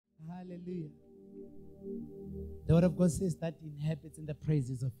Hallelujah. The word of God says that he inhabits in the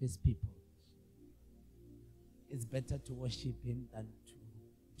praises of his people. It's better to worship him than to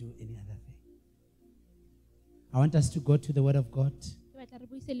do any other thing. I want us to go to the word of God.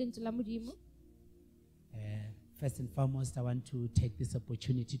 First and foremost, I want to take this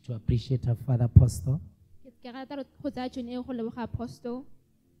opportunity to appreciate our Father Apostle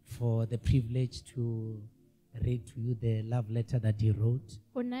for the privilege to read to you the love letter that he wrote.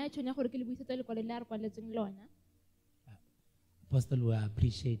 Apostle, we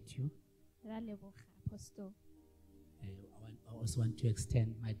appreciate you. I also want to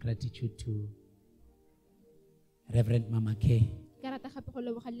extend my gratitude to Reverend Mama K. I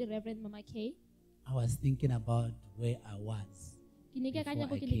was thinking about where I was before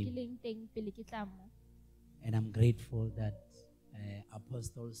I came. And I'm grateful that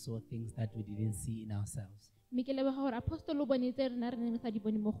Apostle saw things that we didn't see in ourselves.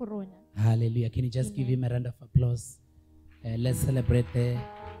 Hallelujah. Can you just give him a round of applause? Let's celebrate the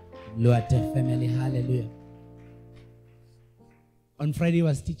LOATE family. Hallelujah. On Friday, he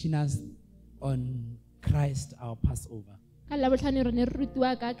was teaching us on Christ, our Passover. And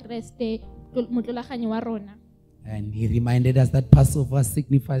he reminded us that Passover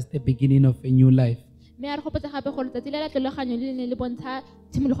signifies the beginning of a new life.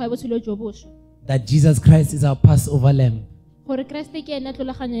 That Jesus Christ is our Passover lamb.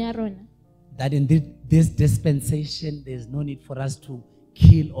 That in this dispensation, there is no need for us to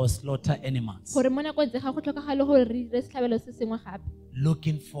kill or slaughter animals.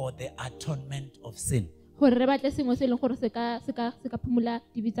 Looking for the atonement of sin.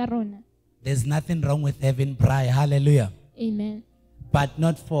 There's nothing wrong with having braai, hallelujah. Amen. But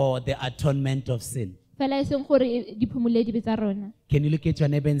not for the atonement of sin. Can you look at your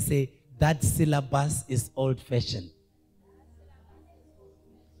neighbor and say, that syllabus is old-fashioned?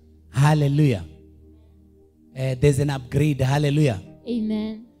 Hallelujah. There's an upgrade, hallelujah.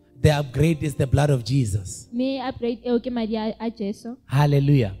 Amen. The upgrade is the blood of Jesus.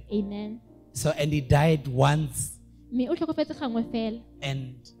 Hallelujah. Amen. So, and he died once, and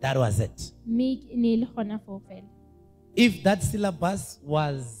that was it. If that syllabus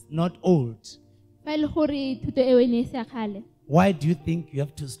was not old, why do you think you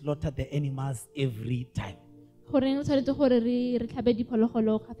have to slaughter the animals every time?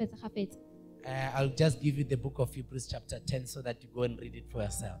 I'll just give you the book of Hebrews chapter 10 so that you go and read it for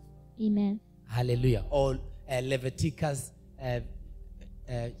yourself. Amen. Hallelujah. Or Leviticus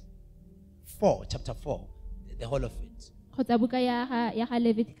 4, chapter 4, the whole of it.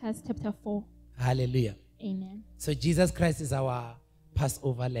 Leviticus chapter 4. Hallelujah. Amen. So Jesus Christ is our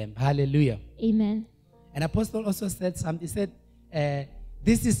Passover lamb. Hallelujah. Amen. And Apostle also said something. He said,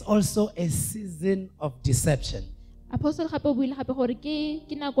 this is also a season of deception. Because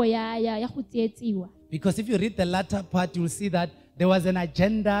if you read the latter part, you will see that there was an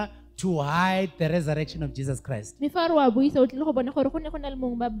agenda to hide the resurrection of Jesus Christ. The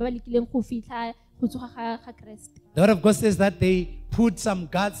word of God says that they put some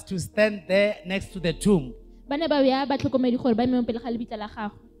guards to stand there next to the tomb.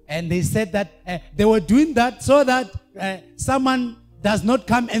 And they said that they were doing that so that someone does not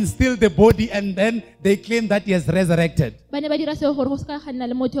come and steal the body, and then they claim that he has resurrected. And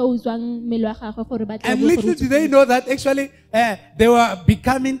little did they know that actually they were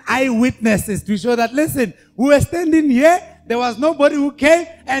becoming eyewitnesses to show that, listen, we were standing here, there was nobody who came,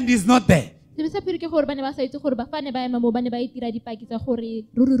 and he's not there.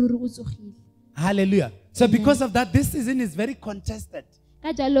 Hallelujah. So because of that, this season is very contested.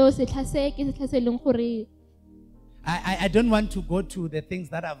 I don't want to go to the things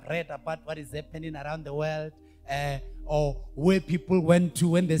that I've read about what is happening around the world, or where people went to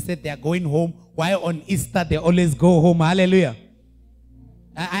when they said they are going home, why on Easter they always go home. Hallelujah.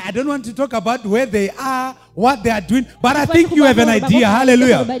 I don't want to talk about where they are, what they are doing, but I think you have an idea.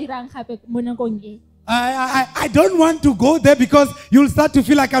 Hallelujah. I don't want to go there because you'll start to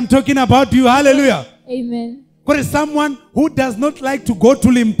feel like I'm talking about you. Hallelujah. Amen. There is someone who does not like to go to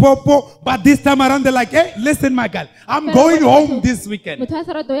Limpopo, but this time around they're like, hey, listen, my girl, I'm going home this weekend.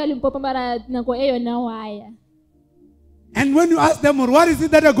 And when you ask them, what is it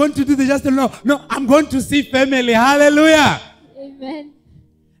that you're going to do? They just say, no, I'm going to see family. Hallelujah. Amen.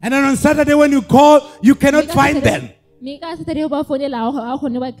 And then on Saturday when you call, you cannot find them.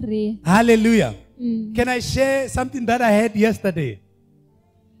 Hallelujah. Can I share something that I had yesterday?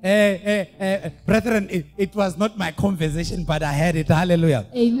 Brethren, it was not my conversation, but I had it. Hallelujah.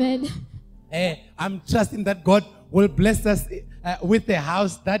 Amen. I'm trusting that God will bless us with a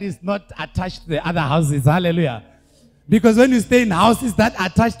house that is not attached to the other houses. Hallelujah. Because when you stay in houses that are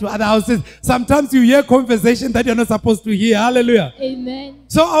attached to other houses, sometimes you hear conversation that you're not supposed to hear. Hallelujah. Amen.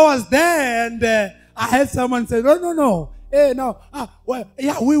 So I was there and I heard someone say, no. Hey, no. Well,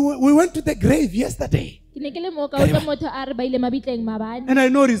 yeah, we went to the grave yesterday. And I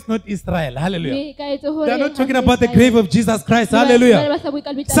know it's not Israel. Hallelujah. They're not talking about the grave of Jesus Christ. Hallelujah.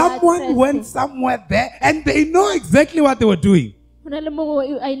 Someone went somewhere there and they know exactly what they were doing. I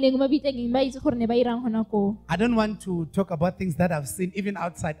don't want to talk about things that I've seen even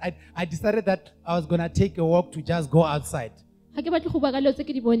outside. I decided that I was going to take a walk to just go outside.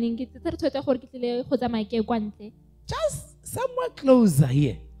 Just somewhere closer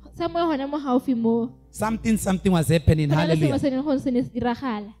here. Something was happening. Hallelujah.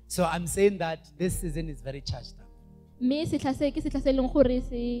 So I'm saying that this season is very charged up.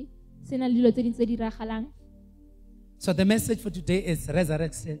 So the message for today is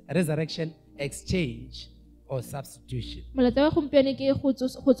resurrection, exchange, or substitution.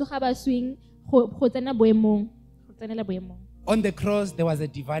 On the cross, there was a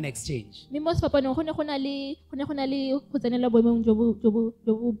divine exchange.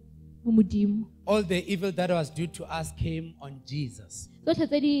 All the evil that was due to us came on Jesus.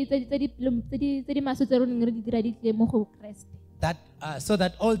 So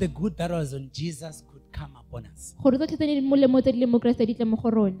that all the good that was on Jesus could come upon us.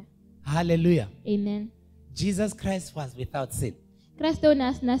 Hallelujah. Amen. Jesus Christ was without sin.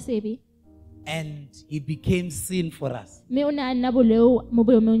 And he became sin for us. So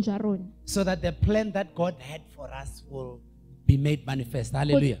that the plan that God had for us will be made manifest.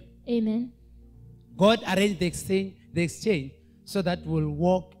 Hallelujah. Amen. God arranged the exchange so that we'll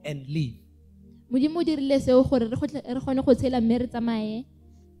walk and live. The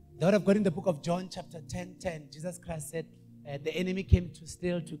word of God in the book of John chapter 10:10, Jesus Christ said, the enemy came to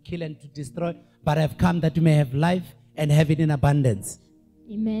steal, to kill, and to destroy, but I have come that you may have life and have it in abundance.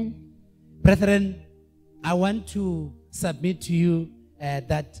 Amen. Brethren, I want to submit to you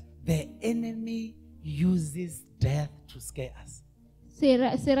that the enemy uses death to scare us.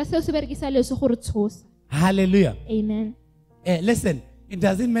 Hallelujah. Amen. Listen, it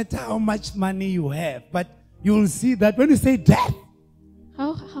doesn't matter how much money you have, but you will see that when you say death,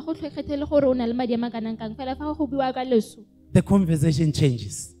 the conversation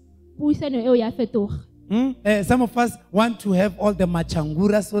changes. Some of us want to have all the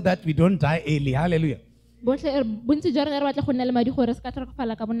machangura so that we don't die early. Hallelujah.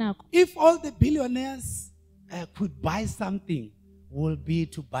 If all the billionaires could buy something, will be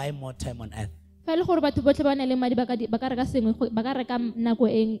to buy more time on earth. I can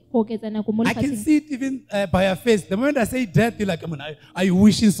see it even by your face. The moment I say death, you're like, are you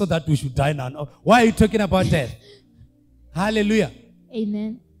wishing so that we should die now? No. Why are you talking about death? Hallelujah.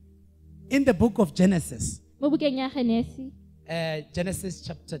 Amen. In the book of Genesis, Genesis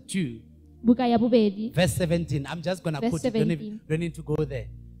chapter 2, verse 17. I'm just going to put it. Don't need to go there.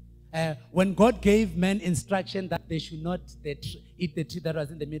 When God gave men instruction that they should not eat the tree that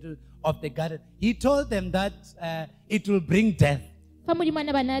was in the middle of the garden, he told them that it will bring death. So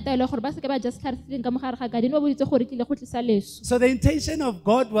the intention of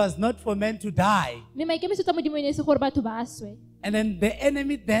God was not for men to die. And then the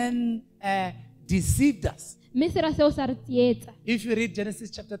enemy then deceived us. If you read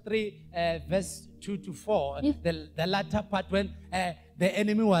Genesis chapter 3, verse 2 to 4, the latter part when the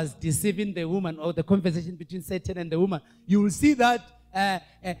enemy was deceiving the woman, or the conversation between Satan and the woman, you will see that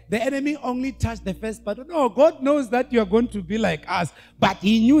the enemy only touched the first part. No, God knows that you are going to be like us. But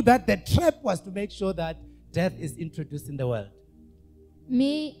he knew that the trap was to make sure that death is introduced in the world.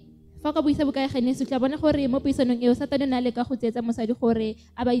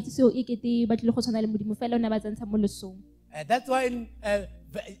 That's why in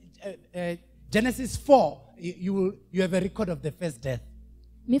Genesis 4, you have a record of the first death.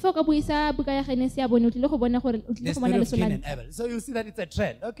 The spirit of Cain and Abel. So you see that it's a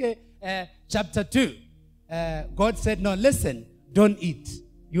trend. Okay, chapter 2, God said, no, listen, don't eat.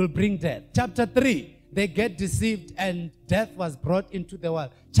 You'll bring death. Chapter 3, they get deceived and death was brought into the world.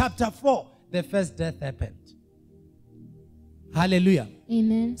 Chapter 4, the first death happened. Hallelujah.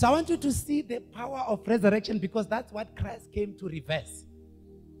 Amen. So I want you to see the power of resurrection, because that's what Christ came to reverse.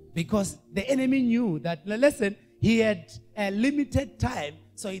 Because the enemy knew that, listen, he had a limited time,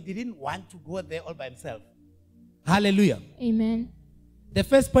 so he didn't want to go there all by himself. Hallelujah. Amen. The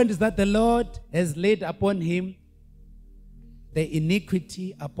first point is that the Lord has laid upon him the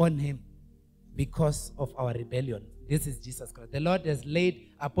iniquity upon him because of our rebellion. This is Jesus Christ. The Lord has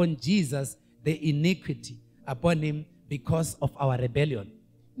laid upon Jesus the iniquity upon him because of our rebellion.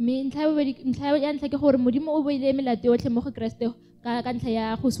 mme ntlha ya ntlha ke gore modimo o beile melato yotlhe mo go Kriste ka ntlha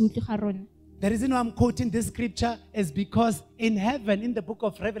ya go se utlwe ga rona. The reason why I'm quoting this scripture is because in heaven, in the book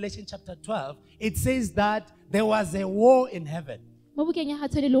of Revelation chapter 12, it says that there was a war in heaven. Mo bukeng ya ga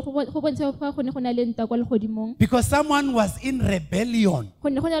tshwanelo go bontsha fa go ne go na le ntwa kwa legodimong. Because someone was in rebellion Go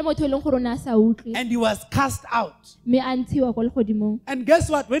ne go na le motho e leng gore o ne a sa utlwe and he was cast out. mme a ntshiwa kwa legodimong. And guess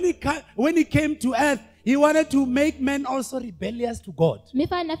what? When he came to earth, he wanted to make men also rebellious to God. Mme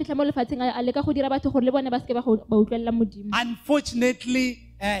fa a ne a fitlha mo lefatsheng a leka go dira batho gore le bone ba seke ba utlwelela modimo. Unfortunately,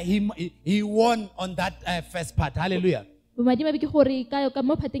 he won on that first part. Hallelujah. Bomadimo ke gore ka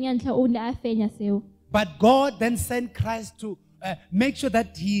mo phateng ya ntlha o ne a fenya seo. But God then sent Christ to make sure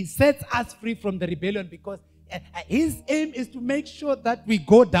that he sets us free from the rebellion, because his aim is to make sure that we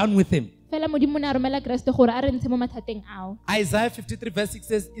go down with him. Fela modimo na romela Kriste gore a re ntshe mo mathateng ao. Isaiah 53 verse 6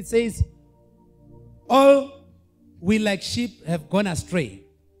 says, it says, all we like sheep have gone astray.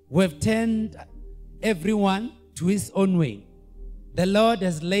 We have turned everyone to his own way. The Lord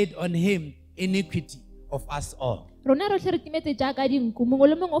has laid on him iniquity of us all. Rona rotlhe re timetse jaaka dinku, mongwe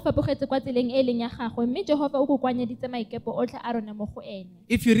le mongwe o fapogetse kwa tseleng e leng ya gagwe, mme Jehova o go kwanyeditse maikepo otlhe a rona mo go ene.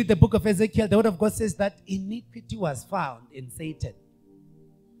 If you read the book of Ezekiel, the word of God says that iniquity was found in Satan.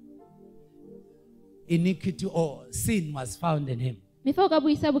 Iniquity or sin was found in him. Mme fa o ka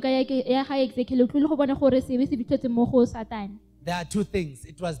buisa buka ya ga Ezekiel o tlile go bona gore sebe se bitlhotse mo go Satane. There are two things.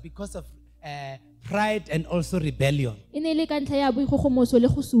 It was because of pride and also rebellion. E ne le ka ntlha ya boigogomoso le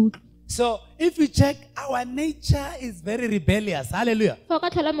go se utlwe. So if you check, our nature is very rebellious. Hallelujah. Fa o ka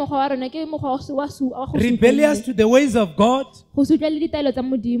tlhola mokgwa wa rona ke mokgwa wa go se Rebellious to the ways of God. go se utlwele ditaelo tsa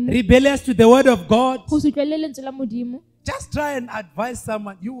modimo. Rebellious to the word of God. Go se utlwele lentswe la modimo. Just try and advise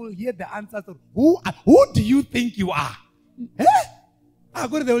someone. You will hear the answers of who do you think you are? Eh?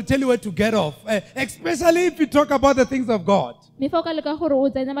 They will tell you where to get off. Especially if you talk about the things of God. Me fa o ka leka gore o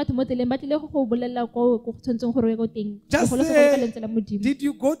tsena batho mo tseleng ba tlile go bolelela go tshwantseng gore o ye go teng. Just Go le say, ka lentswe la modimo. did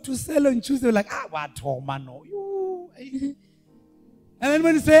you go to sell on Tuesday? Like, what no. And then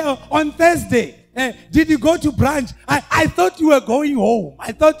when you say, on Thursday, did you go to branch? I thought you were going home.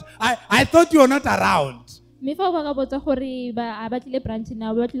 I thought you were not around. Me fa o ka botsa gore ba tlile branch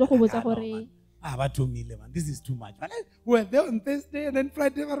na ba tlile go botsa gore This is too much. We're there on Thursday and then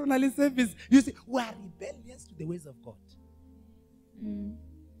Friday service. You see, we are rebellious to the ways of God.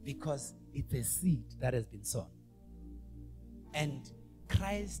 Because it's a seed that has been sown. And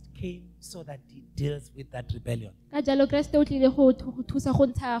Christ came so that he deals with that rebellion. ka jalo Kriste o tlile go thusa go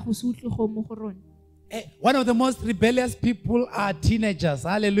ntsha go se utlwe go mo go rona. One of the most rebellious people are teenagers.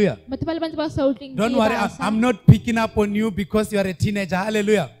 Hallelujah. Batho ba le bantsi ba sa utlweng Don't ke worry, basa. I'm not picking up on you because you are a teenager.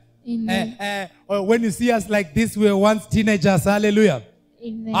 Hallelujah. Amen. When you see us like this, we were once teenagers. Hallelujah.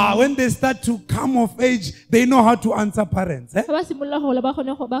 Amen. When they start to come of age, they know how to answer parents. Fa ba simolola go la ba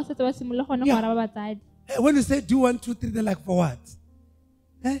gone go ba setse ba simolola gone go araba batsadi. When you say do 1, 2, 3, they're like, for what?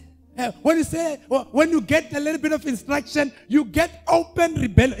 When you say, when you get a little bit of instruction, you get open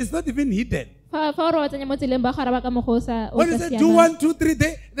rebellion. It's not even hidden. Fa o re tsenya mo tseleng ba go araba ka mo go sa When you say do 1, 2, 3,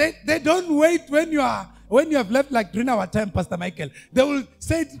 they don't wait when you have left, like during our time, Pastor Michael. They will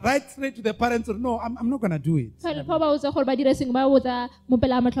say it right straight to the parents, or no, I'm not going to do it. Fa ba botsa gore ba dire seng ba botsa mo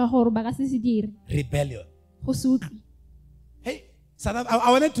pela matlha gore ba ka se dire. Rebellion. Go se utlwe. Hey,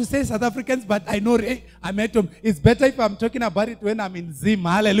 I wanted to say South Africans, but I know I'm at home. It's better if I'm talking about it when I'm in Zim.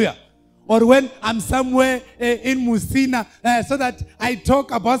 Hallelujah. Or when I'm somewhere in Musina, so that I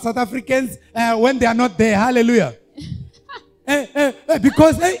talk about South Africans when they are not there. Hallelujah.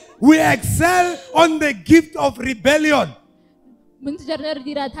 Because we excel on the gift of rebellion. I'm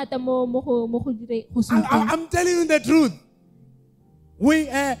telling you the truth.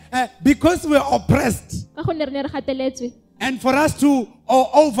 Because we're oppressed. And for us to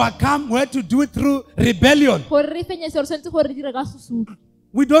overcome, we have to do it through rebellion.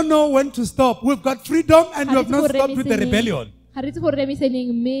 We don't know when to stop. We've got freedom and we have not stopped with the rebellion. I'm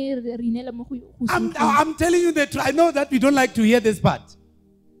telling you the truth. I know that we don't like to hear this part.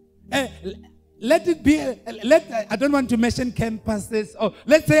 Let it be, I don't want to mention campuses. Or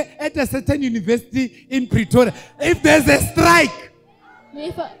let's say at a certain university in Pretoria, if there's a strike,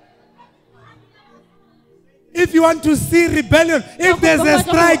 if you want to see rebellion, if there's a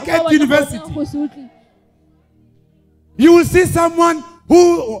strike at university, you will see someone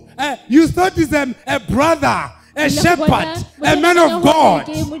who you thought is a brother, a shepherd, a man of God,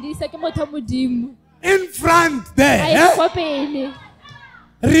 in front there,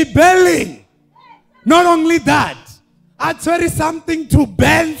 rebelling. Not only that, actually something to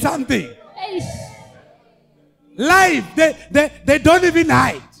ban something. Life, they don't even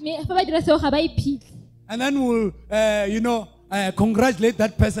hide. And then we'll, congratulate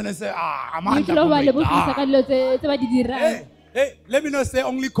that person and say, I'm Ke tlo ba lebogisa ka dilo tse ba di dirang. Hey, let me not say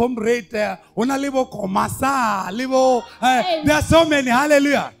only comrade. There are so many.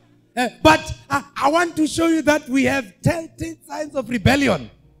 Hallelujah. But I want to show you that we have 10 signs of rebellion.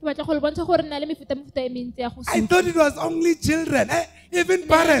 I thought it was only children. Even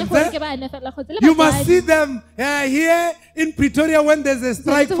parents. You must see them here in Pretoria when there's a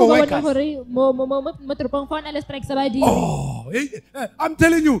strike for workers. Oh, I'm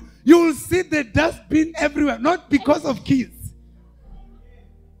telling you, you will see the dustbin everywhere. Not because of kids.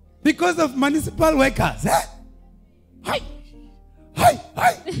 Because of municipal workers. Hi.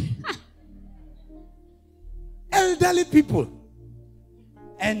 Elderly people.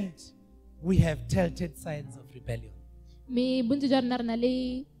 And we have telltale signs of rebellion.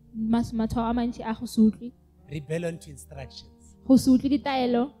 Rebellion to instructions.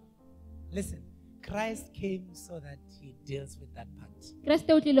 Listen, Christ came so that he deals with that part.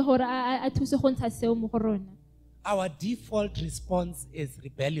 Our default response is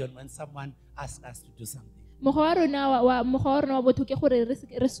rebellion when someone asks us to do something.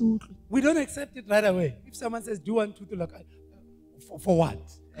 We don't accept it right away. If someone says, do 1, 2, 3, like, for what?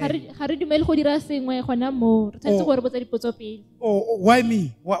 Oh, why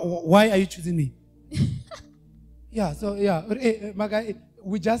me? Why are you choosing me? Maga,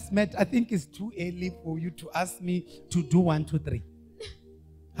 we just met. I think it's too early for you to ask me to do 1, 2, 3.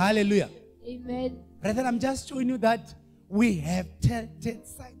 Hallelujah. Amen. Brethren, I'm just showing you that we have 10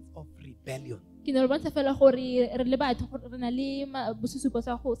 signs of rebellion. But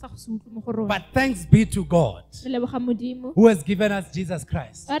thanks be to God who has given us Jesus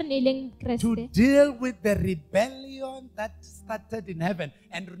Christ to deal with the rebellion that started in heaven,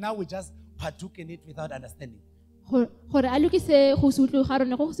 and now we just partook in it without understanding.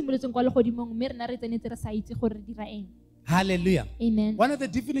 Hallelujah. Amen. One of the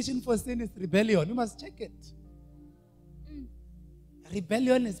definitions for sin is rebellion. You must check it.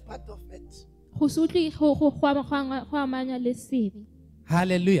 Rebellion is part of it.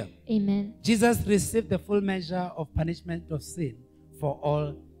 Hallelujah. Amen. Jesus received the full measure of punishment of sin for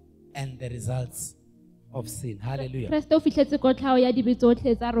all and the results of sin. Hallelujah.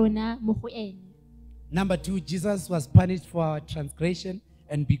 Number 2, Jesus was punished for our transgression,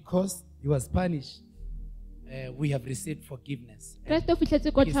 and because he was punished, we have received forgiveness. And peace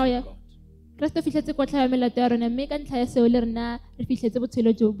with God.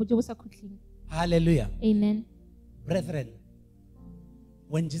 Hallelujah. Amen. Brethren,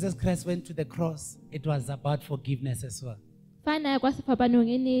 when Jesus Christ went to the cross, it was about forgiveness as well. One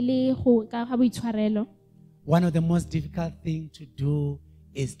of the most difficult things to do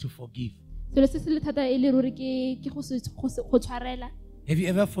is to forgive. Have you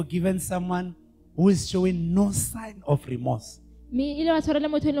ever forgiven someone who is showing no sign of remorse? You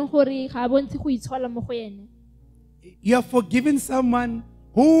are forgiving someone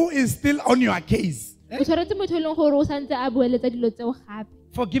who is still on your case.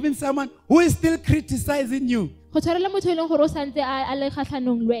 Forgiving someone who is still criticizing you.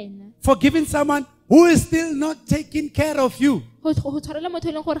 Forgiving someone who is still not taking care of you. One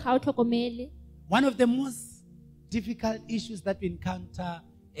of the most difficult issues that we encounter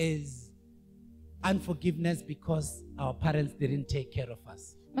is unforgiveness because our parents didn't take care of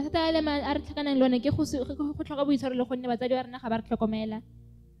us.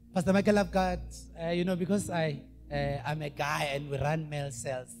 Pastor Michael, I've got, because I'm a guy and we run male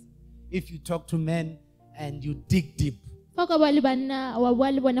cells. If you talk to men and you dig deep,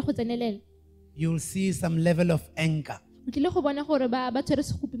 you'll see some level of anger.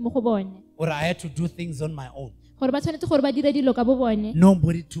 Or I had to do things on my own.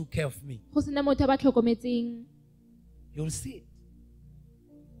 Nobody took care of me. You'll see it.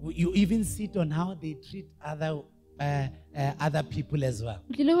 You even see it on how they treat other people as well.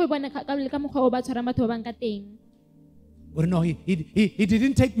 Or no, he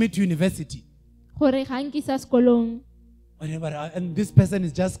didn't take me to university. And this person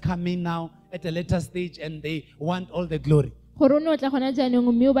is just coming now at a later stage and they want all the glory.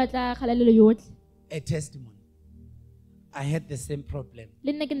 A testimony. I had the same problem.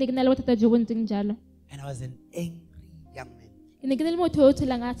 And I was an angry young man.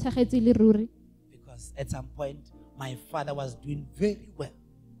 Because at some point, my father was doing very well.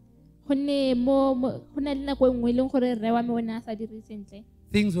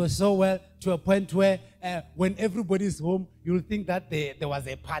 Things were so well to a point where when everybody's home, you'll think that there was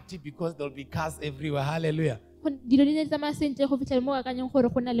a party because there'll be cars everywhere. Hallelujah. But the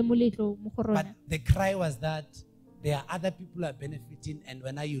cry was that there are other people who are benefiting, and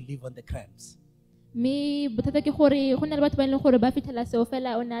when you live on the crumbs. Me bothata ke gore go na le batho ba leng gore ba fitlhela seo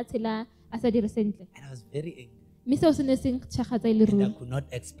fela o na tshela a sa dire sentle. And I was very angry. Me seo se ne se ntshagatsa e le And I ruri. could not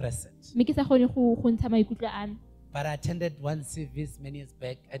express it. Me ke sa gone go ntsha maikutlo a me. But I attended one service many years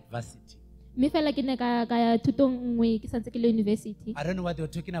back at varsity. Me fela ke ne ka ya thutong nngwe ke santse ke le university. I don't know what they were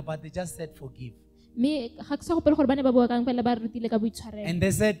talking about. They just said forgive. Me ga ke sa gopela gore ba ne ba bua kang fela ba rutile ka boitshwarelo. And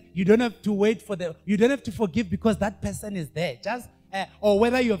they said, you don't have to wait for you don't have to forgive because that person is there. Just, or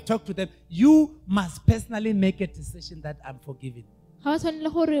whether you have talked to them, you must personally make a decision that I'm forgiving. Ga wa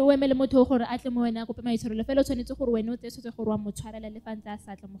tshwanela gore o emele motho gore a tle mo wena a kope maitshwarelo fela o tshwanetse gore wena o tsetse gore wa mo tshwarela le fa ntse a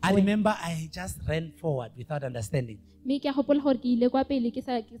sa tle mo I go wena. remember I just ran forward without understanding. Me ke a gopola gore ke ile kwa pele ke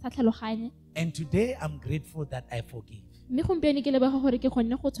sa tlhaloganye. And today I'm grateful that I forgive. Me gompieno ke lebega gore ke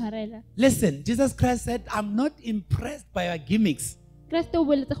kgonne go tshwarela. Listen, Jesus Christ said, I'm not impressed by your gimmicks. Kriste o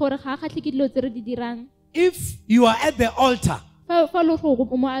boletse gore ga a kgatlhe ke dilo tse re di dirang. If you are at the altar Fa lo go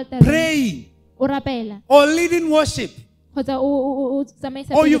mo altareng praying o rapela or leading worship, kgotsa o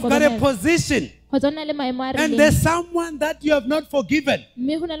tsamaisa or you've got a position kgotsa o na le maemo a and rileng. there's someone that you have not forgiven,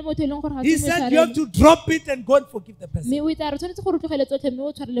 Me go na le motho e leng gore ga he said you have to drop it and go and forgive the person. me o itse re tshwanetse gore o tlogele tsotlhe mme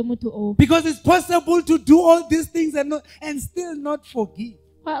o tshwarele motho o. Because it's possible to do all these things and still not forgive.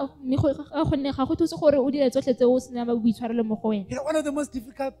 Me go gonne ga go thuse gore o dire tsotlhe tse o sena ba boitshwarelo mo go wena. You know, one of the most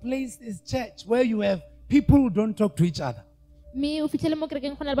difficult places is church, where you have people who don't talk to each other. Me o fitlhele mo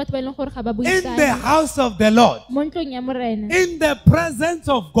kerekeng go na le batho ba e leng gore ga ba In the buisane. house of the Lord, Mo ntlong ya morena. in the presence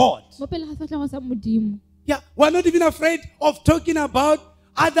of God. Mo pele ga sefatlhego sa modimo. Yeah, we're not even afraid of talking about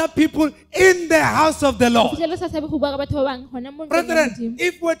other people in the house of the Lord. Fitlhele sa sabe go bua ka batho ba bang gona mo ntlong ya Brethren, modimo.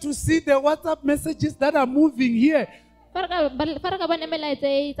 if we're to see the WhatsApp messages that are moving here, Fa re ka bona melaetsa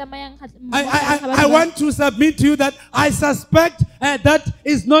e tsamayang I want to submit to you that I suspect that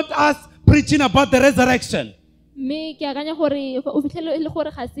is not us preaching about the resurrection. Me ke akanya gore o fitlhele le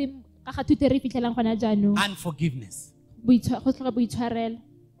gore ga se ka ga thute re fitlhelang gona jaanong. Unforgiveness. Go tlhoka boitshwarelo.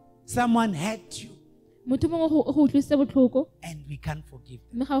 Someone hurt you Motho mongwe go utlwisitse botlhoko and we can't forgive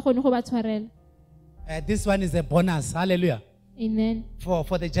them. mme ga o kgone go ba tshwarela. This one is a bonus. Hallelujah. Amen.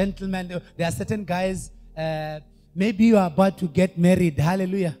 For the gentlemen, there are certain guys, maybe you are about to get married.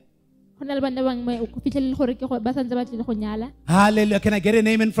 Hallelujah. Go na le bana bangwe go fitlhele gore ke ba santse ba tlile go nyala. Hallelujah. Can I get an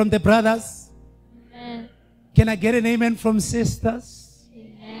amen from the brothers? Amen. Can I get an amen from sisters?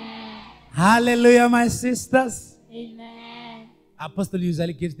 Amen. Hallelujah, my sisters. Amen. Apostle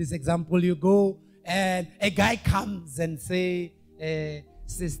usually gives this example. You go and a guy comes and say,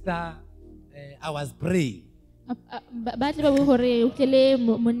 sister, I was praying. Ba tle ba bua gore o tlele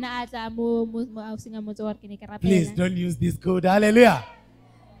monna a tla mo a singa motse wa re ke ne ke rapela. Please don't use this code. Hallelujah.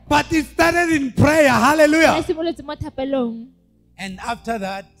 But it started in prayer. Hallelujah. A simolotse mo thapelong. And after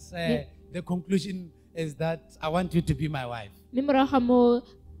that, the conclusion is that I want you to be my wife. Mme morago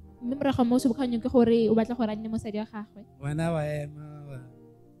ga mo subakanyong ke gore o batla gore a nne mosadi wa gagwe. When I am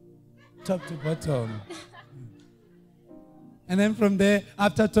top to bottom. And then from there,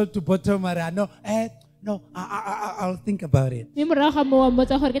 after top to bottom, I'll think about it. Mme morago ga mo wa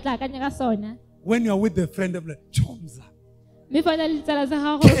mmotsa gore ke tla akanya ka sona. When you're with the friend of like, Chomza, Mme fa na le tsala sa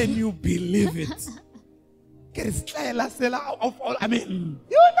gago. can you believe it? I mean,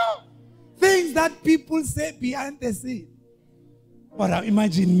 you know, things that people say behind the scene. But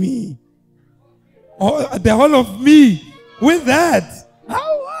imagine me, or the whole of me with that.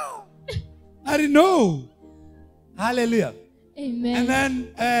 Oh, wow. I don't know. Hallelujah. Amen. And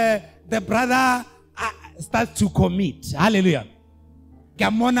then the brother starts to commit. Hallelujah.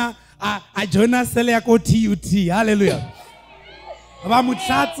 Gamona a Jonas Seliako TUT. Hallelujah.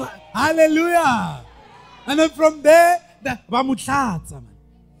 Hallelujah. And then from there,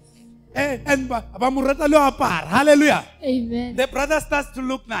 hallelujah. Amen. The brother starts to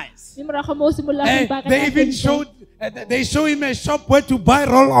look nice. Mme morago mo o simolola go ipakanya They even sentle. they show him a shop where to buy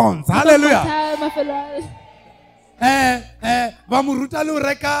roll-ons. Hallelujah. Mafelo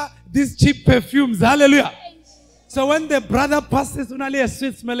a- These cheap perfumes. Hallelujah. So when the brother passes, only a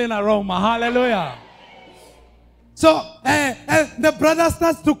sweet smelling aroma. Hallelujah. So the brother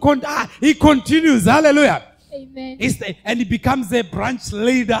starts to he continues. Hallelujah. Amen. And he becomes a branch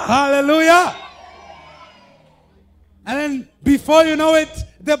leader. Hallelujah. And then before you know it,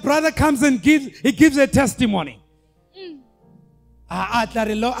 the brother comes and gives a testimony.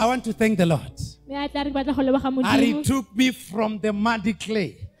 I want to thank the Lord. Me a tla re batla go leboga And he modimo. took me from the muddy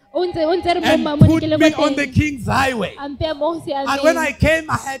clay O ntse re and mo put dikele me mo on the teng. King's highway. A mpeya mo go siameng. And when I came,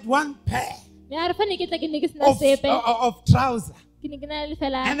 I had one pair Me a re fa ne ke tla ke ne ke sena sepe. of trousers. Ke ne ke na le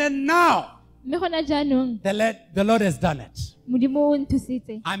fela. And then now, Mme gona jaanong the Lord has done it. modimo o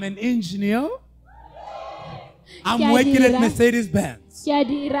nthusitse. I'm an engineer. Ke I'm a working at dira. Mercedes-Benz. Ke a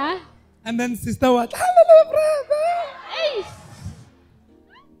dira. And then sister was, hallelujah, brother.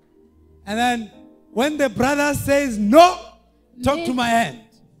 And then when the brother says, no, talk to my hand.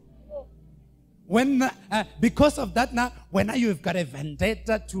 When, because of that now, when you've got a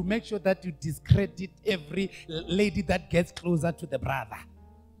vendetta to make sure that you discredit every lady that gets closer to the brother.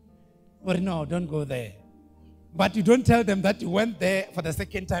 Or no, don't go there. But you don't tell them that you went there for the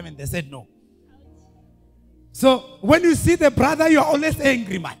second time and they said no. So when you see the brother, you're always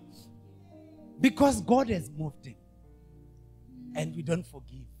angry, man. Because God has moved him. And we don't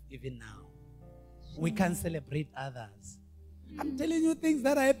forgive even now. We can't celebrate others. I'm telling you things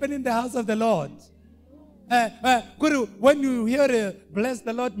that are happening in the house of the Lord. When you hear bless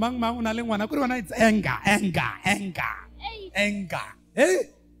the Lord, it's anger.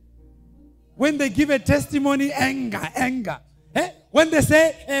 When they give a testimony, anger. When they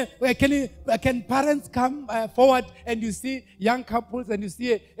say, can parents come forward and you see young couples and you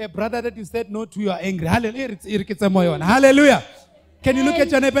see a brother that you said no to, you are angry. Hallelujah. Can you look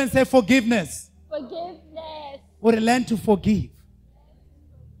at your neighbor and say forgiveness? Forgiveness. Or learn to forgive.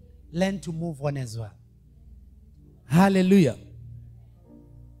 Learn to move on as well. Hallelujah.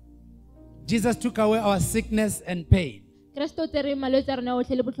 Jesus took away our sickness and pain.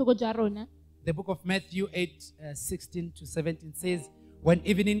 The book of Matthew 8:16 to 17 says, when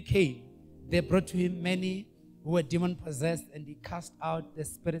evening came, they brought to him many who were demon-possessed, and he cast out the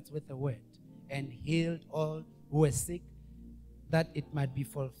spirits with a word and healed all who were sick, that it might be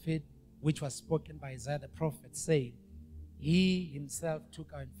fulfilled, which was spoken by Isaiah the prophet, saying, he himself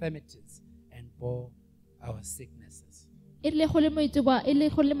took our infirmities and bore our sicknesses.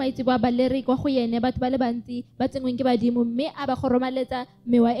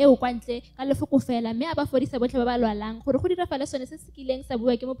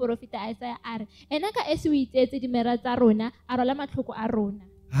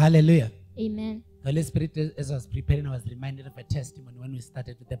 Hallelujah. Amen. The Holy Spirit, as I was preparing, I was reminded of a testimony when we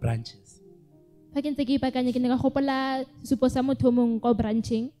started with the branches. A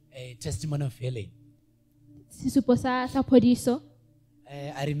testimony of Pheli.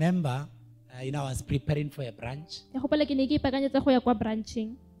 I remember, I was preparing for a branch. I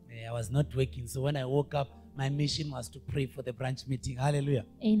was not working, so when I woke up, my mission was to pray for the branch meeting. Hallelujah.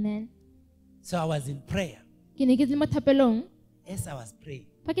 Amen. So I was in prayer. As I was praying,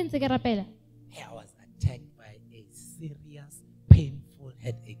 I was attacked by a serious, painful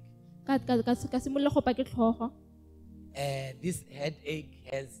headache. This headache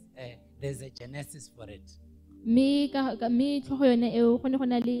has, there's a genesis for it.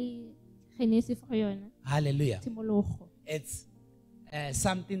 Hallelujah. It's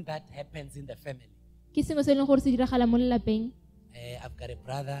something that happens in the family. I've got a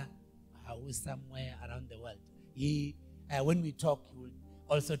brother who's somewhere around the world. He, when we talk, he will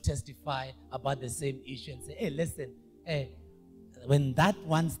also testify about the same issue and say, hey, listen, when that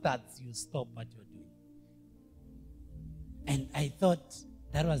one starts, you stop what you're doing. And I thought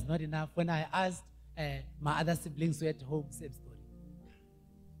that was not enough. When I asked my other siblings who were at home, same story.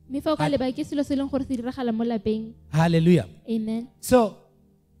 Hallelujah. Amen. So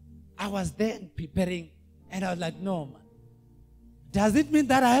I was then preparing, and I was like, no, man. Does it mean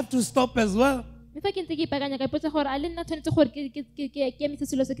that I have to stop as well?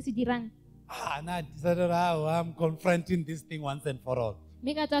 I'm confronting this thing once and for all.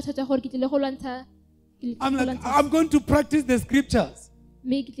 I'm like, I'm going to practice the scriptures.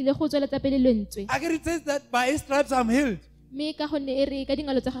 Again, it says that by his stripes I'm healed.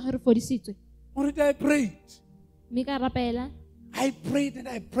 Already I prayed. I prayed and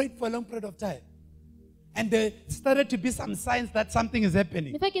I prayed for a long period of time. And there started to be some signs that something is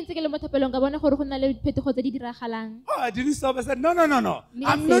happening. I didn't stop. I said, no.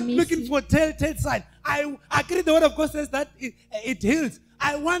 I'm not looking for telltale sign. I agree the word of God says that it heals.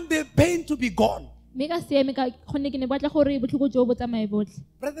 I want the pain to be gone. Brother,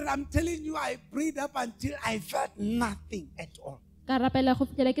 I'm telling you, I prayed up until I felt nothing at all.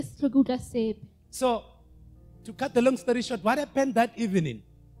 So, to cut the long story short, what happened that evening?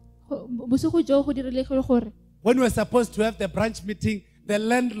 When we were supposed to have the branch meeting, the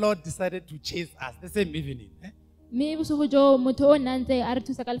landlord decided to chase us the same evening. I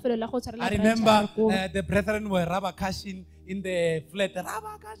remember the brethren were rubber cashing in the flat. And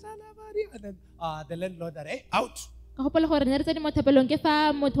then the landlord said, hey, out. During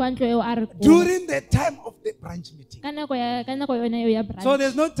the time of the branch meeting. So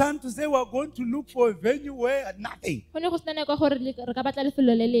there's no time to say we're going to look for a venue where nothing. I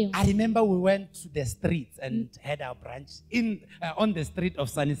remember we went to the streets and had our branch on the street of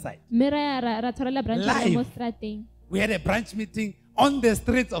Sunnyside. Live. We had a branch meeting on the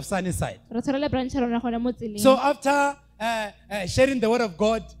streets of Sunnyside. Re tshwarela branch ya rona gona mo tseleng. So after sharing the word of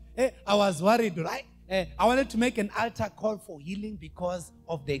God, I was worried, right? I wanted to make an altar call for healing because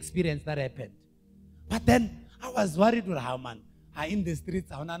of the experience that happened. But then I was worried, how man, in the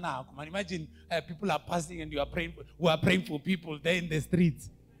streets, imagine people are passing and we are praying for people there in the streets.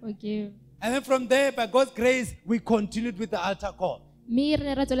 Okay. And then from there, by God's grace, we continued with the altar call. There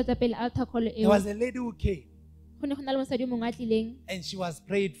was a lady who came and she was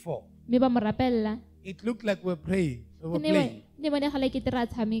prayed for. It looked like we were praying. We were playing.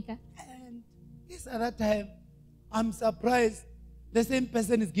 And this other time, I'm surprised the same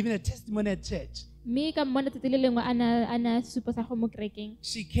person is giving a testimony at church. She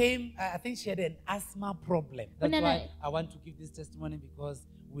came, I think she had an asthma problem. That's why I want to give this testimony, because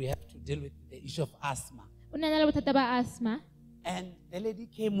we have to deal with the issue of asthma. And the lady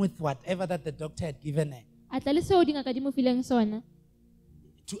came with whatever that the doctor had given her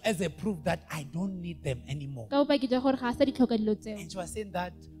as a proof that I don't need them anymore. And she was saying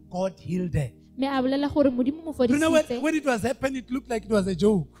that God healed her. You know, when it was happening, it looked like it was a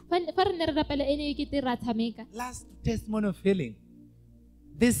joke. Last testimony of healing.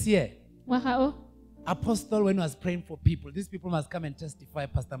 This year, Apostle, when he was praying for people, these people must come and testify,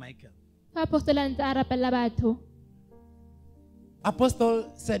 Pastor Michael.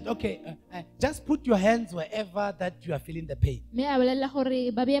 Apostle said, okay, just put your hands wherever that you are feeling the pain.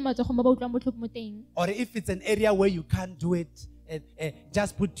 Or if it's an area where you can't do it,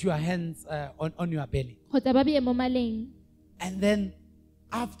 just put your hands on your belly. And then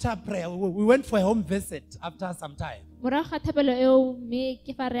after prayer, we went for a home visit after some time. So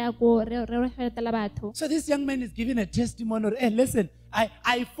this young man is giving a testimony. Hey, listen,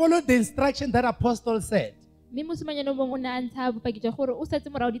 I followed the instruction that Apostle said. He said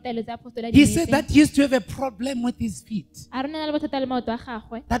that he used to have a problem with his feet. That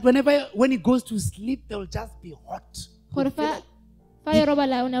when he goes to sleep, they will just be hot.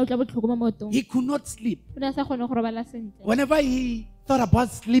 He could not sleep. Whenever he thought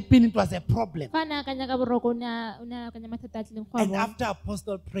about sleeping, it was a problem. And after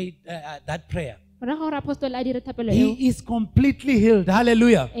Apostle prayed that prayer, he is completely healed.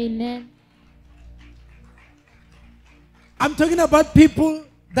 Hallelujah. Amen. I'm talking about people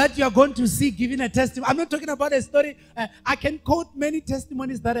that you are going to see giving a testimony. I'm not talking about a story. I can quote many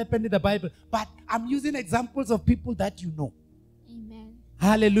testimonies that happened in the Bible, but I'm using examples of people that you know. Amen.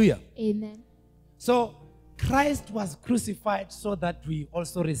 Hallelujah. Amen. So Christ was crucified so that we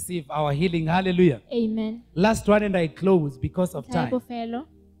also receive our healing. Hallelujah. Amen. Last one, and I close because of time.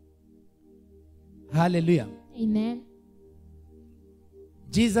 Hallelujah. Amen.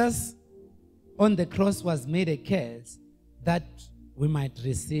 Jesus on the cross was made a curse that we might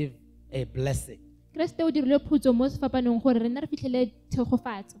receive a blessing. The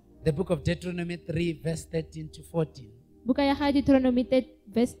book of Deuteronomy 3, verse 13 to 14.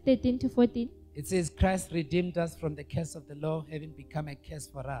 It says, Christ redeemed us from the curse of the law, having become a curse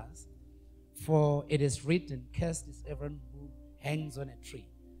for us. For it is written, cursed is everyone who hangs on a tree,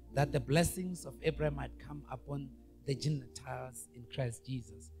 that the blessings of Abraham might come upon the Gentiles in Christ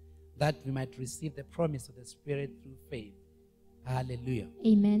Jesus, that we might receive the promise of the Spirit through faith. Hallelujah.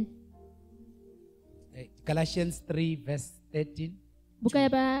 Amen. Galatians 3, verse 13.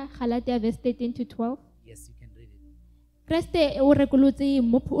 Verse 13 to 12. Yes, you can read it. Kriste o rekolotse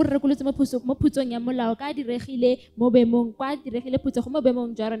mo phutsong ya molao ka diregile mo bemong kwa diregile phutso mo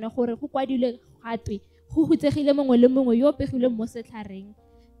bemong jwa rona gore go kwadilwe gatwe go hutsegile mongwe le mongwe yo pegilwe mo setlhareng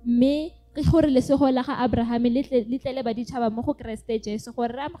mme ke gore lesego la ga Abraham le tlele ba ditšhaba mo go Kriste Jesu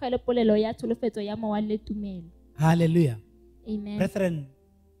gore re amogele polelo ya tsholofetso ya mowa le tumelo. Hallelujah. Amen. Brethren,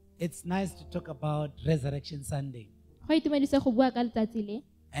 it's nice to talk about Resurrection Sunday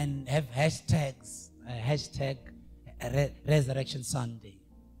and have hashtags, hashtag Resurrection Sunday.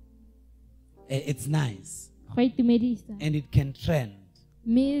 It's nice. And it can trend.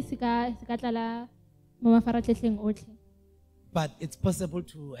 But it's possible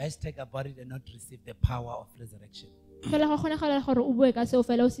to hashtag about it and not receive the power of resurrection.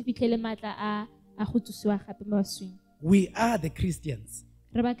 We are the Christians.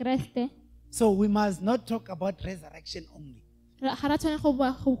 So we must not talk about resurrection only.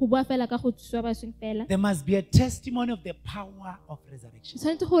 There must be a testimony of the power of resurrection.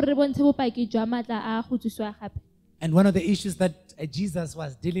 And one of the issues that Jesus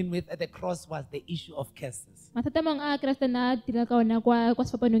was dealing with at the cross was the issue of curses.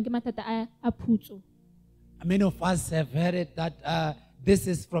 Many of us have heard it that this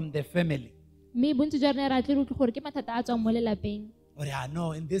is from the family. Or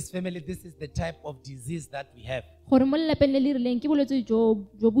no, in this family, this is the type of disease that we have. gore mo lelapeng le le rileng ke bolwetse jo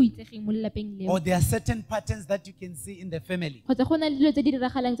bo itsegeng mo lelapeng leo Or there are certain patterns that you can see in the family. kgotsa go na le dilo tse di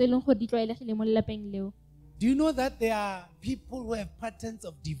diragalang tse e leng gore di tlwaelegile mo lelapeng leo. Do you know that there are people who have patterns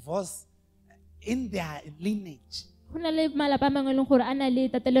of divorce in their lineage? Go na le malapa a mangwe e leng gore a na le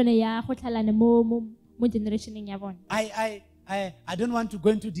tatelano ya go tlhalana mo generationeng ya bone. I don't want to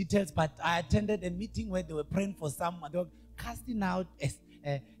go into details, but I attended a meeting where they were praying for someone. They were casting out,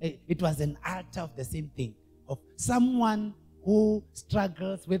 it was an altar of the same thing, of someone who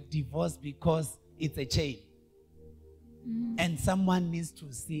struggles with divorce because it's a chain. And someone needs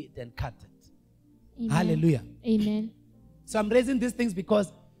to see it and cut it. Amen. Hallelujah. Amen. So I'm raising these things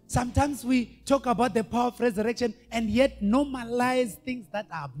because sometimes we talk about the power of resurrection and yet normalize things that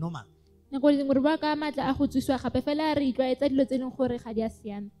are abnormal. There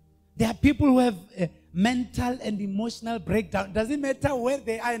are people who have mental and emotional breakdown. Doesn't matter where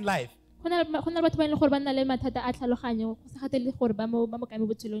they are in life. Sometimes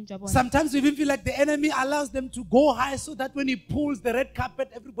we even feel like the enemy allows them to go high so that when he pulls the red carpet,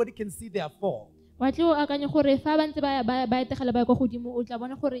 everybody can see their fall. And we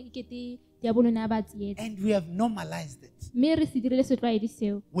have normalized it.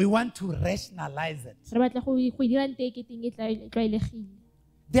 We want to rationalize it.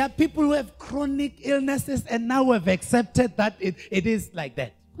 There are people who have chronic illnesses and now have accepted that it is like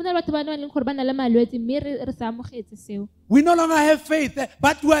that. We no longer have faith,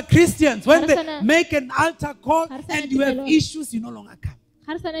 but we are Christians. When they make an altar call and you have issues, you no longer come.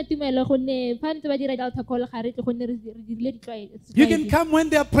 You can come when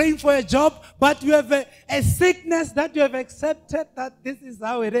they are praying for a job, but you have a sickness that you have accepted that this is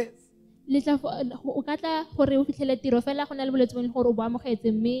how it is. We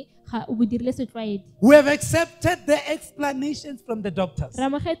have accepted the explanations from the doctors.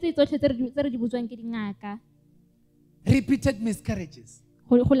 Repeated miscarriages.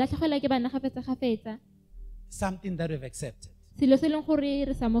 Something that we have accepted.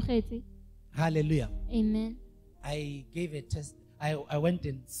 Hallelujah. Amen. I gave a test. I went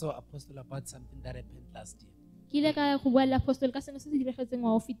and saw Apostle about something that happened last year.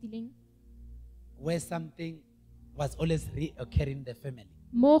 Where something was always reoccurring in the family.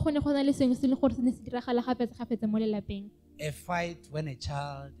 A fight when a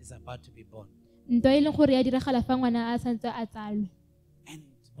child is about to be born. And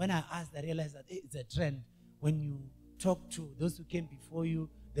when I asked, I realized that it's a trend. When you talk to those who came before you,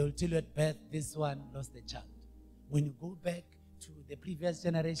 they will tell you at birth, this one lost a child. When you go back to the previous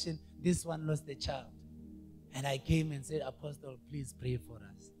generation, this one lost a child. And I came and said, Apostle, please pray for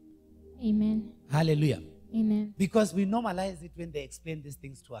us. Amen. Hallelujah. Amen. Because we normalize it when they explain these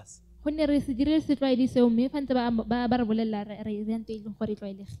things to us.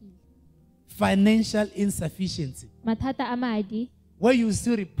 Financial insufficiency. Where you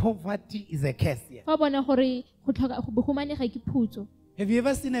see poverty is a curse here. Have you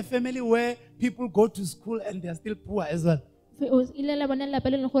ever seen a family where people go to school and they are still poor as well? Where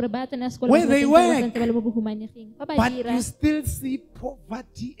they work, but you still see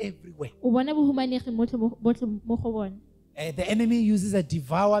poverty everywhere. The enemy uses a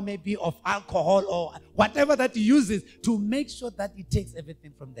devour maybe of alcohol or whatever that he uses to make sure that he takes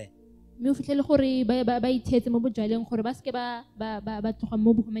everything from there.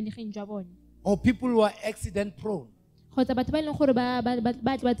 Or people who are accident prone.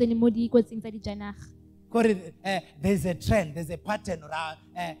 There's a trend, there's a pattern around.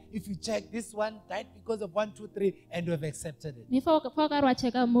 If you check, this one died because of 1, 2, 3, and we have accepted it.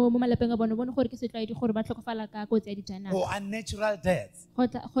 Or unnatural deaths.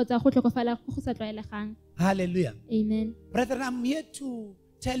 Hallelujah. Amen. Brethren, I'm here to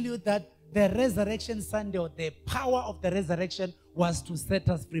tell you that the resurrection Sunday, or the power of the resurrection, was to set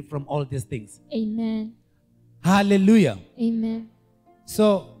us free from all these things. Amen. Hallelujah. Amen.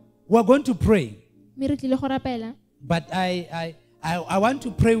 So we're going to pray. But I want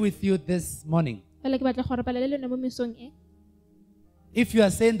to pray with you this morning. If you are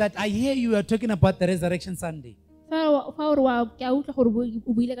saying that, I hear you are talking about the resurrection Sunday.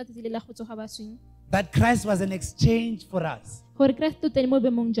 That Christ was an exchange for us, for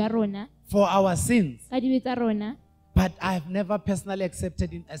our sins. But I have never personally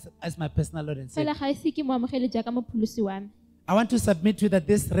accepted him as my personal Lord and Savior. I want to submit to you that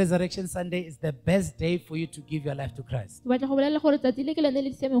this Resurrection Sunday is the best day for you to give your life to Christ. So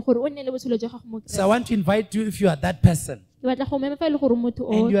I want to invite you, if you are that person, Ke batla go mema fa e le gore motho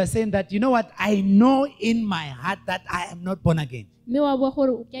o and you are saying that, you know what, I know in my heart that I am not born again, mme wa bua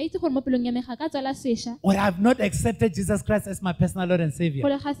gore ke a itse gore mo pelong ya me ga ka tswala sešwa or I have not accepted Jesus Christ as my personal Lord and Savior,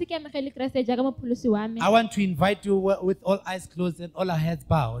 gore ga se ke amegele Keresete jaaka mopholosi wa me. I want to invite you with all eyes closed and all our heads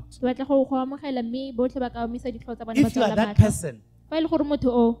bowed. Ke batla go amogela mme botlhe ba ka omisa ditlhogo tsa bone ba If you are tswala that matlho. person, Fa e le gore motho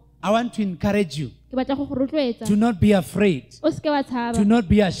o I want to encourage you ke batla go go rotloetsa to not be afraid, o se ke wa to tshaba not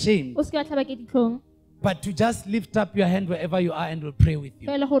be ashamed, o se ke wa tlhaba ke ditlhong but to just lift up your hand wherever you are and we'll pray with fa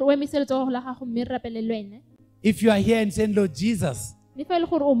you. e le gore o emise letsogo la gago mme re rapele le wena. If you are here and saying, Lord Jesus, Mme fa e le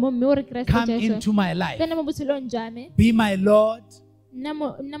gore o mo mme o re Keresete come Jesu into my life, tsena mo botshelong jwa me, be my Lord,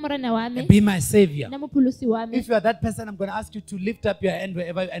 nna morena wa me, and be my Savior. nna mopholosi wa me. If you are that person, I'm going to ask you to lift up your hand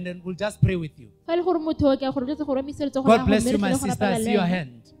wherever, and then we'll just pray with you. Fa e le gore motho o ke a go rotloetsa gore o emise letsogo la God gago bless mme you, re my tlile go sister. I rapela see le your wena.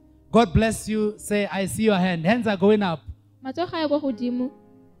 hand. God bless you. Say, I see your hand. Hands are going up. Matsogo a ya kwa godimo.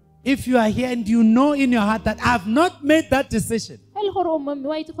 If you are here and you know in your heart that I have not made that decision, Fa e le gore o mo mme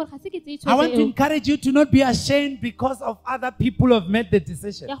wa itse gore ga se ke tseye I want tshwetso to eo. encourage you to not be ashamed because of other people who have made the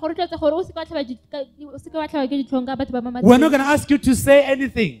decision. Ke a go rotloetsa gore o se ke wa tlhaba ke ditlhong ka batho ba ba We're not matsho. going to ask you to say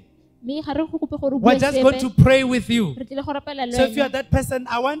anything. Mme ga re go kope gore o We're bue just going to sepe. pray with you. Re tlile go rapela le So if you are wena. that person,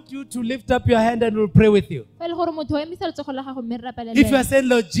 I want you to lift up your hand and we'll pray with you. Fa e le gore motho o emisa letsogo la gago mme re rapela le If you are wena. saying,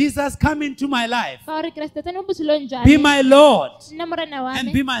 Lord Jesus, come into my life, Fa o re Keresete tsena mo botshelong jwa be me, my Lord, nna morena wa and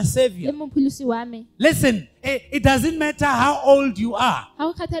me be my le Savior. mopholosi wa me. Listen, it doesn't matter how old you are. Ga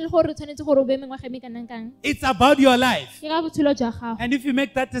go kgathale gore o tshwanetse gore o be mengwaga e me kanang kang. It's about your life. Ke ka botshelo jwa gago. And if you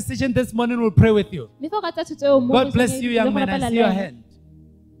make that decision this morning, we'll pray with you. Mme fa o ka tsaya tshwetso eo mo God mesong bless e, you, ke tlile young go man. I rapela see le your wena. hand.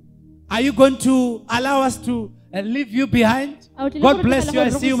 Are you going to allow us to leave you behind? A o tlile God go bless rapela you. I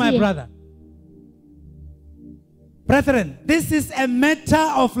gore re see you, go my sie. brother. Brethren, this is a matter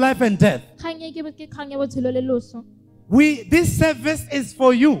of life and death. Kgang e ke kgang ya botshelo le loso. This service is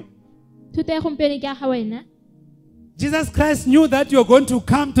for you. Thuto ya gompieno ke ya ga wena. Jesus Christ knew that you're going to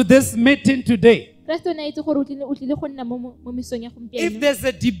come to this meeting today. Keresete o ne a itse gore o tlile go nna mo mesong ya If gompieno. there's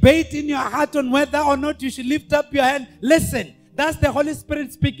a debate in your heart on whether or not you should lift up your hand, listen. That's the Holy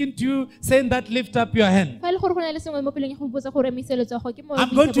Spirit speaking to you, saying that lift up your hand. Fa e le gore go na le sengwe mo pelong ya go botsa gore emise letsogo ke mo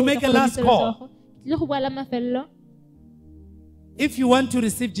I'm going to make a last call. Ke tlile go bua la mafelelo. If you want to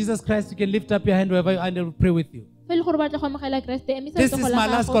receive Jesus Christ, you can lift up your hand wherever you are and I will pray with you. Fa e le gore ba tla go amogela Keresete emisa This letsogo is la my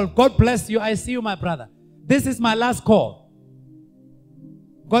last gago. call. God bless you. I see you, my brother. This is my last call.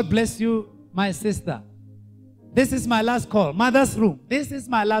 God bless you, my sister. This is my last call. Mother's room. This is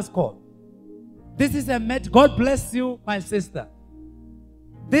my last call. This is a met. God bless you, my sister.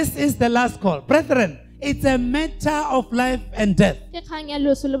 This is the last call. Brethren, it's a matter of life and death. Ke kgang ya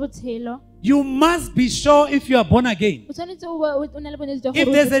loso le botshelo. You must be sure if you are born again. O tshwanetse o na le bonnete jwa If gore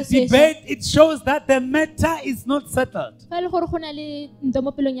o there's a tsetse sešwa. debate, it shows that the matter is not settled. Fa e le gore go na le ntwa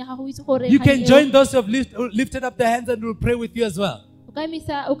mo pelong ya gago o itse gore You kgang can eo- join those who have lifted up their hands and we'll pray with you as well. o ka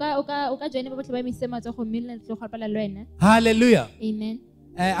emisa o ka join ba botlhe ba emise matsogo mme le tlo go rapela le wena. Hallelujah. Amen.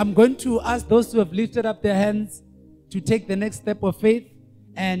 I'm going to ask those who have lifted up their hands to take the next step of faith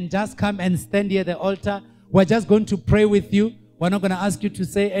and just come and stand here at the altar. We're just going to pray with you. We're not going to ask you to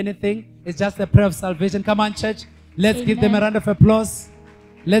say anything. It's just a prayer of salvation. Come on, church. Let's give them a round of applause.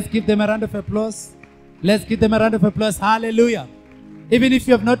 Let's give them a round of applause. Let's give them a round of applause. Hallelujah. Even if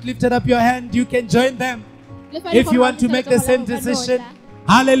you have not lifted up your hand, you can join them. If you want to make the same decision.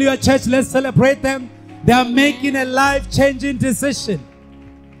 Hallelujah, church. Let's celebrate them. They are making a life-changing decision.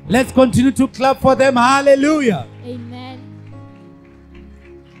 Let's continue to clap for them. Hallelujah. Amen.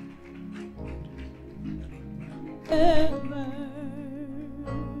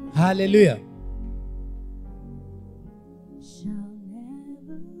 Hallelujah.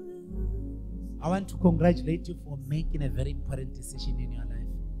 I want to congratulate you for making a very important decision in your life.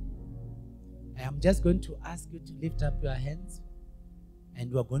 I am just going to ask you to lift up your hands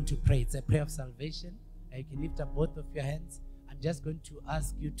and we are going to pray. It's a prayer of salvation. You can lift up both of your hands. I'm just going to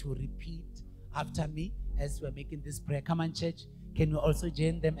ask you to repeat after me as we are making this prayer. Come on, church. Can we also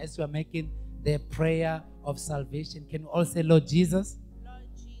join them as we are making the prayer of salvation? Can we all say, Lord Jesus,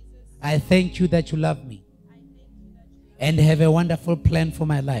 I thank you that you love me and have a wonderful plan for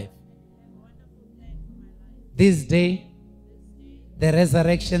my life. This day, the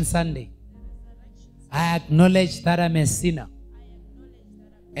Resurrection Sunday, I acknowledge that I'm a sinner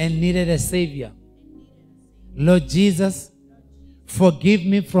and needed a Savior. Lord Jesus, forgive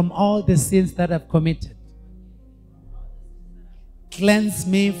me from all the sins that I've committed. Cleanse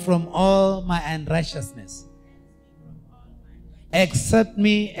me from all my unrighteousness. Accept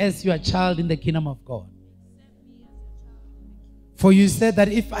me as your child in the kingdom of God. For you said that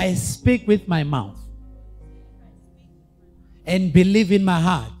if I speak with my mouth and believe in my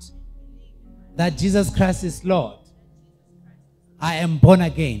heart that Jesus Christ is Lord, I am born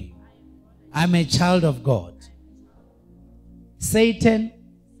again. I'm a child of God. Satan,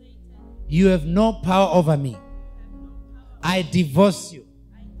 you have no power over me. I divorce you.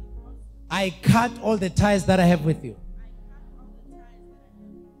 I cut all the ties that I have with you.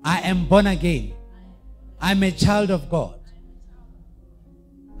 I am born again. I'm a child of God.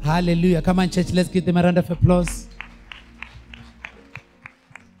 Hallelujah. Come on, church, let's give them a round of applause.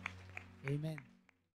 Amen.